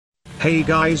Hey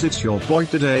guys, it's your boy.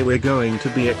 Today we're going to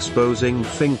be exposing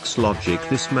FinXLogic.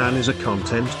 This man is a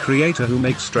content creator who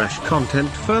makes trash content.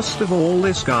 First of all,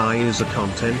 this guy is a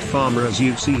content farmer. As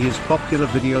you see, his popular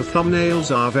video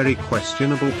thumbnails are very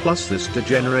questionable, plus this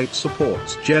degenerate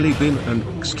supports Jelly Bean and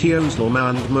FinXLogic,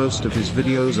 and most of his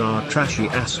videos are trashy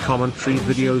ass commentary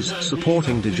videos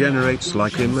supporting degenerates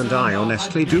like him, and I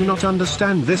honestly do not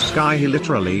understand this guy.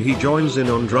 He joins in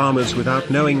on dramas without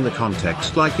knowing the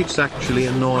context, like it's actually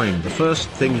annoying. The first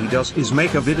thing he does is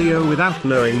make a video without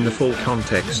knowing the full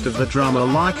context of the drama,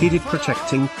 like he did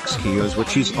protecting FinXLogic,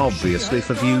 which is obviously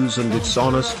for views, and it's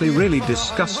honestly really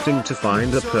disgusting to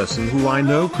find a person who I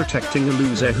know protecting a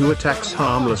loser who attacks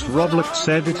harmless Roblox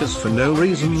editors for no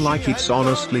reason. Like, it's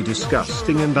honestly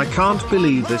disgusting, and I can't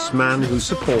believe this man who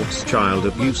supports child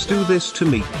abuse do this to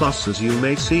me. Plus, as you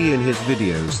may see in his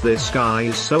videos, this guy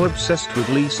is so obsessed with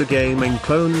Lisa gaming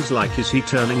clones. Like, is he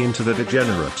turning into the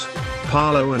degenerate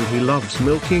Paolo? And he loves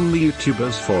milking the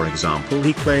YouTubers. For example,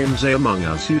 he claims a Among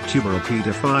Us YouTuber a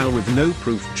pedophile with no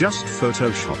proof, just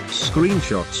photoshopped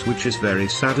screenshots, which is very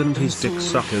sad, and his dick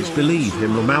suckers believe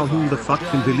him. Who the fuck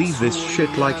can believe this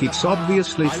shit? Like, it's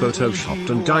obviously photoshopped.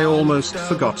 And I almost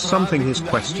forgot something, his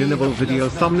questionable video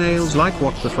thumbnails. Like,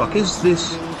 what the fuck is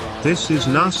this? This is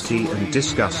nasty and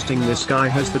disgusting. This guy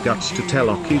has the guts to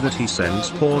tell Oki that he sends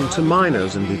porn to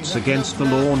minors and it's against the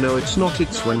law. No, it's not.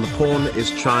 It's when the porn is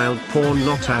child porn,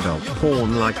 not adult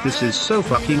porn. Like, this is so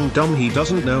fucking dumb. He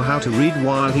doesn't know how to read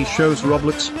while he shows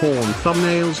Roblox porn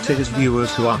thumbnails to his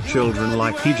viewers who are children.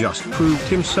 Like, he just proved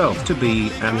himself to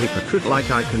be an hypocrite. Like,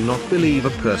 I cannot believe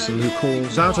a person who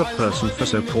calls out a person for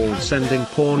so-called sending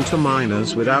porn to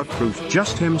minors without proof,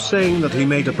 just him saying that he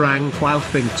made a prank, while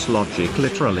FinXLogic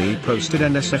literally posted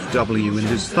NSFW in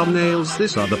his thumbnails.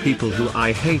 These are the people who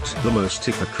I hate the most,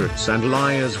 hypocrites and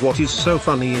liars. What is so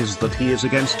funny is that he is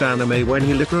against anime when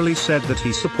he literally said that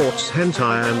he supports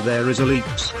hentai, and there is a leaked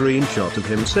screenshot of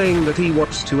him saying that he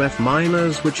wants to F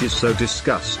minors, which is so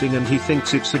disgusting, and he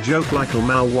thinks it's a joke. Like,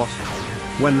 what?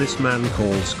 When this man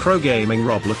calls Crow Gaming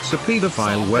Roblox a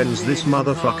pedophile, when this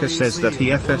motherfucker says that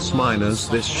he FS minors,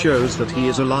 this shows that he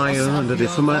is a liar and a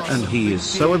defamer, and he is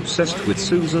so obsessed with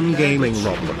Susan Gaming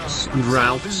Roblox and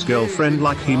Ralph's girlfriend.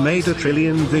 Like, he made a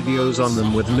trillion videos on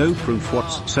them with no proof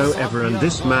whatsoever, and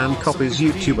this man copies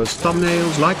YouTubers'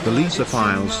 thumbnails, like the Lisa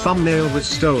Files thumbnail was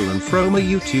stolen from a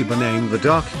YouTuber named The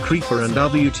Dark Creeper and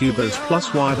other YouTubers.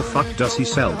 Plus, why the fuck does he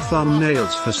sell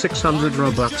thumbnails for 600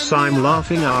 Robux? I'm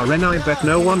laughing. I bet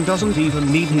no one doesn't even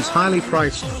need his highly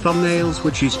priced thumbnails,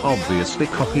 which is obviously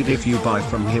copied. If you buy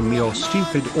from him, you're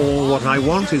stupid. All what I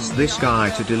want is this guy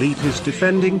to delete his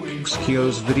defending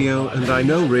FinXLogic's video, and I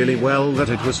know really well that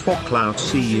it was for clout.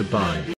 See you, bye.